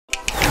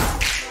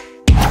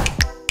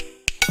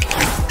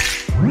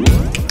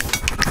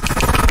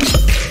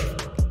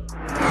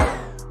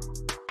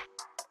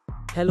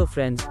Hello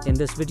friends, in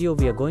this video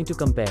we are going to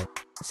compare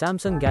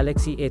Samsung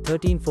Galaxy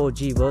A13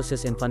 4G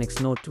versus Infinix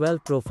Note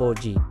 12 Pro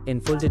 4G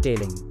in full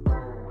detailing.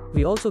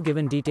 We also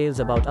given details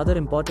about other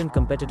important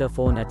competitor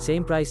phone at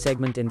same price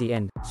segment in the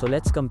end, so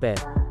let's compare.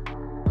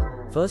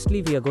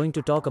 Firstly, we are going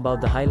to talk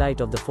about the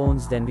highlight of the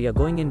phones, then we are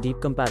going in deep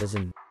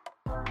comparison.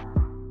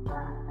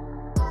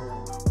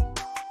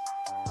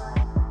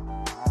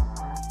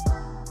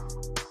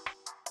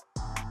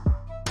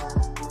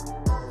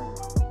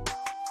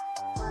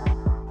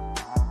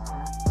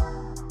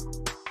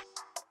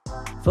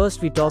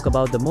 First we talk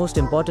about the most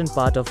important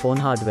part of phone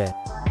hardware.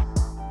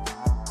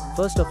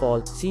 First of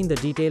all, seen the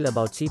detail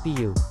about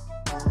CPU.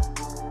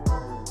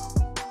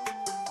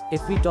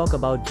 If we talk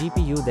about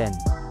GPU, then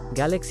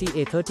Galaxy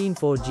A13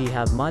 4G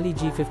have Mali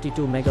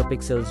G52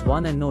 megapixels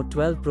 1 and Note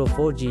 12 Pro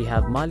 4G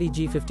have Mali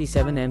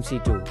G57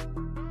 MC2.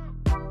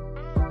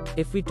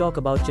 If we talk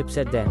about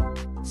chipset, then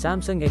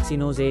Samsung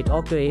Exynos 8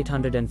 Octa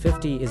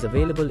 850 is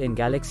available in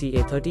Galaxy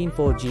A13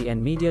 4G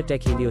and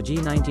MediaTek Helio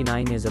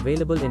G99 is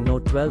available in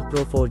Note 12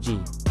 Pro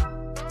 4G.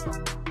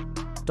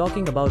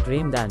 Talking about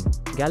RAM, then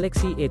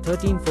Galaxy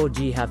A13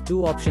 4G have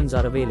two options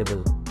are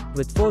available,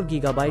 with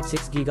 4GB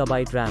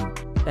 6GB RAM,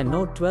 and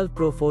Note 12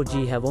 Pro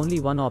 4G have only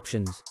one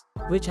options,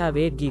 which have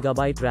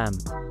 8GB RAM.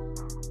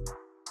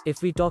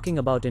 If we talking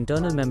about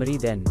internal memory,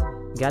 then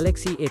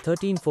Galaxy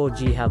A13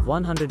 4G have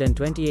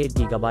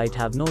 128GB,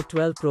 have Note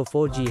 12 Pro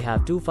 4G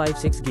have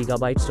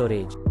 256GB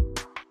storage.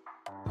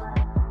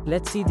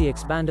 Let's see the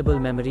expandable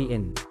memory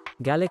in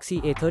Galaxy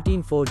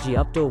A13 4G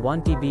up to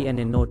 1TB and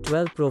in Note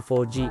 12 Pro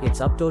 4G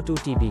it's up to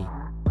 2TB.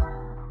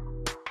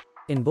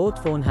 In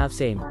both phone have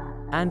same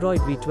Android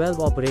V12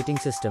 operating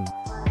system.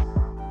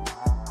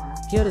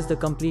 Here is the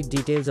complete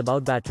details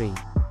about battery.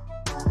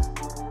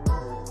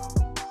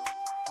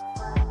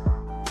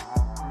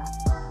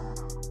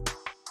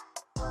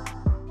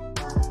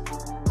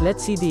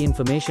 Let's see the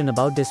information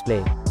about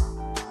display.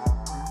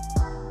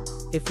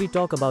 If we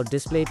talk about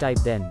display type,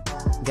 then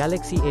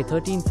Galaxy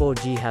A13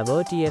 4G have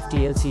a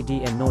TFT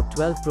LCD and Note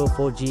 12 Pro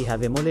 4G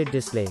have AMOLED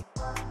display.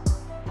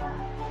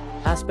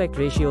 Aspect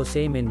ratio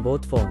same in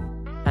both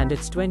phone, and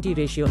it's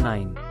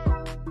 20:9.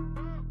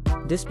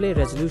 Display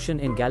resolution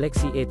in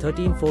Galaxy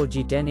A13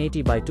 4G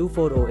 1080 by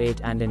 2408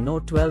 and in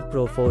Note 12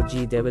 Pro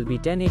 4G there will be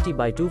 1080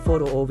 by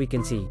 2400 we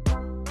can see.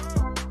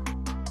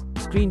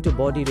 Screen to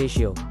body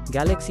ratio,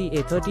 Galaxy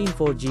A13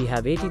 4G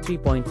have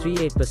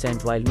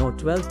 83.38% while Note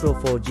 12 Pro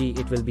 4G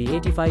it will be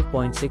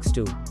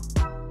 85.62.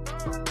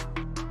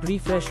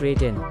 Refresh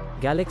rate in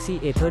Galaxy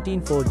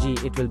A13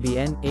 4G it will be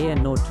NA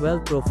and Note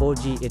 12 Pro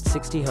 4G it's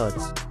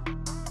 60Hz.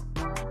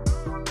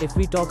 If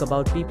we talk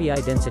about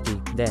PPI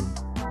density, then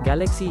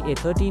Galaxy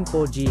A13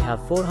 4G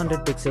have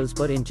 400 pixels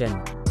per inch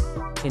and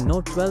in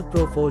Note 12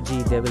 Pro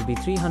 4G there will be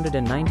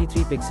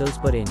 393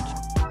 pixels per inch.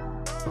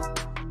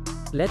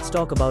 Let's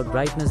talk about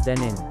brightness, then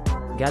in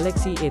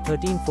Galaxy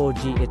A13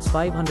 4G it's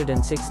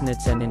 506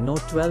 nits and in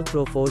Note 12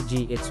 Pro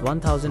 4G it's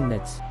 1000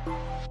 nits.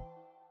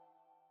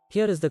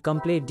 Here is the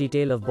complete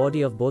detail of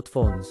body of both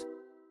phones.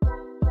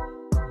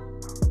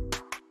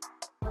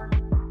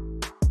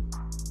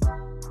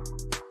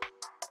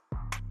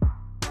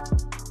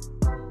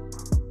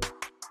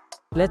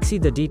 Let's see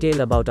the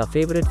detail about our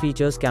favorite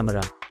features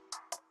camera.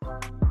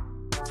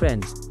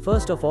 Friends,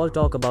 first of all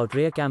talk about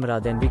rear camera,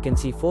 then we can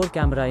see 4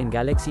 camera in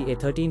Galaxy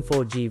A13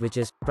 4G, which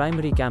is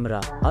primary camera,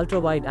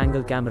 ultra-wide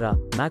angle camera,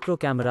 macro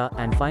camera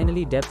and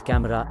finally depth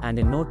camera, and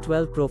in Note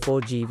 12 Pro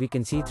 4G we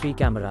can see 3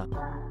 camera,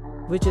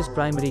 which is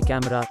primary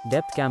camera,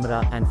 depth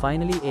camera and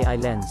finally AI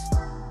lens.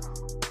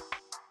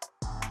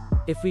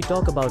 If we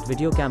talk about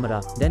video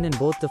camera, then in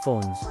both the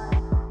phones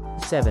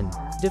 7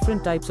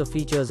 different types of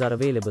features are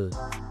available.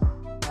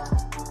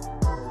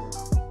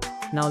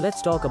 Now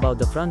let's talk about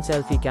the front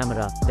selfie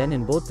camera, then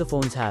in both the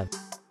phones have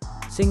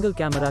single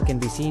camera can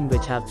be seen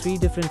which have 3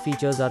 different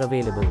features are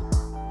available.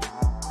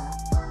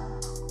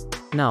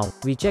 Now,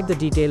 we check the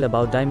detail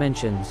about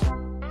dimensions.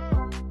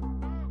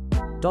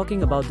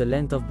 Talking about the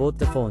length of both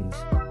the phones,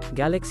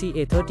 Galaxy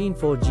A13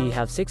 4G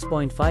have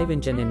 6.5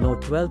 inch and in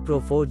Note 12 Pro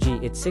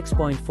 4G it's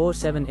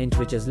 6.47 inch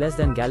which is less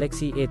than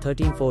Galaxy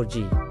A13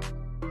 4G.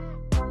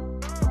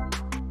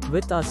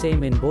 Width are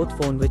same in both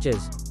phone which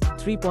is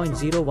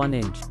 3.01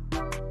 inch.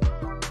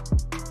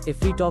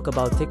 If we talk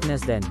about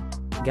thickness, then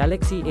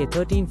Galaxy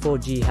A13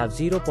 4G have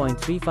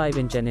 0.35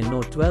 inch and in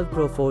Note 12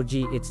 Pro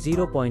 4G it's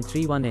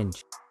 0.31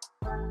 inch.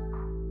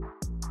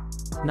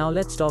 Now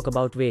let's talk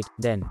about weight,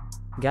 then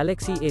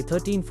Galaxy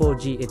A13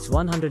 4G it's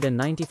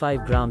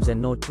 195 grams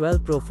and Note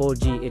 12 Pro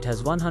 4G it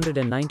has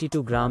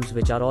 192 grams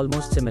which are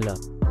almost similar.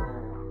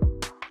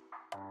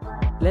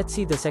 Let's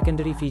see the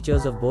secondary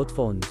features of both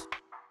phones.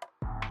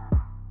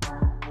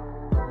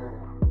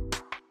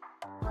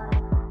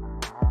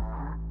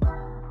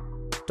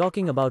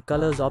 Talking about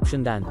colors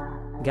option, then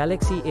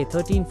Galaxy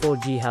A13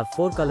 4G have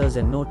 4 colors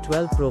and Note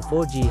 12 Pro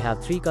 4G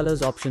have 3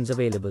 colors options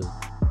available.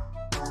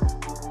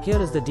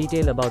 Here is the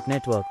detail about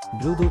network,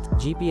 Bluetooth,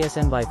 GPS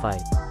and Wi-Fi.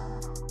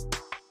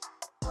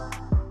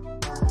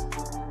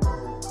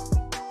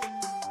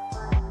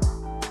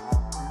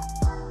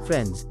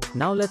 Friends,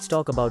 now let's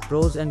talk about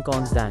pros and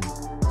cons then.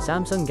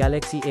 Samsung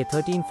Galaxy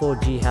A13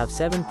 4G have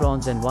 7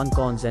 pros and 1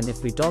 cons, and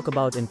if we talk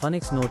about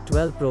Infinix Note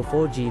 12 Pro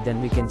 4G,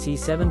 then we can see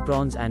 7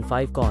 pros and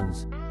 5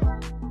 cons.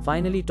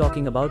 Finally,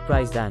 talking about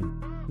price then.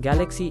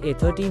 Galaxy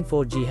A13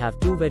 4G have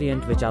two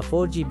variants, which are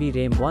 4GB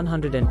RAM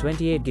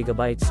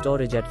 128GB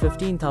storage at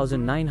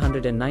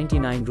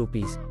 15,999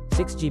 rupees,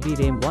 6GB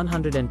RAM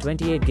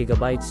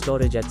 128GB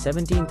storage at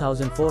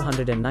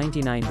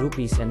 17,499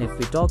 rupees, and if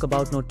we talk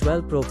about Note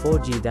 12 Pro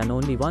 4G, then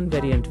only one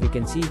variant we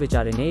can see, which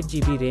are in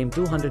 8GB RAM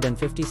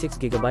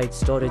 256GB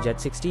storage at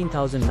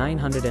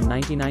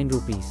 16,999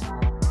 rupees.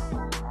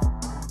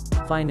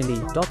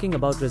 Finally, talking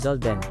about result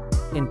then.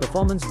 In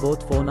performance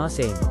both phone are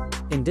same.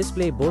 In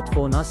display both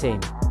phone are same.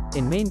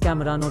 In main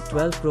camera Note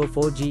 12 Pro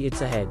 4G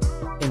it's ahead.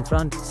 In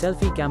front,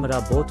 selfie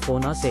camera both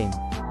phone are same.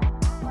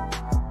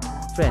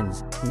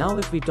 Friends, now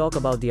if we talk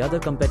about the other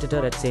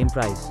competitor at same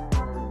price.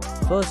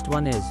 First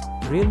one is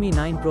Realme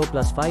 9 Pro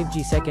plus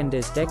 5G, second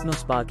is Tecno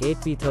Spark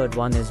 8P, third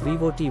one is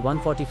Vivo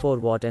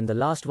T144W, and the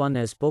last one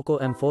is Poco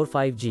M4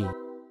 5G.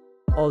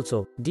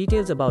 Also,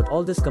 details about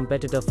all this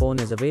competitor phone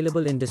is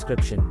available in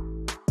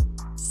description.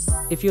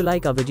 If you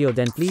like our video,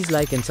 then please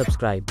like and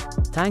subscribe.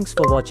 Thanks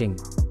for watching.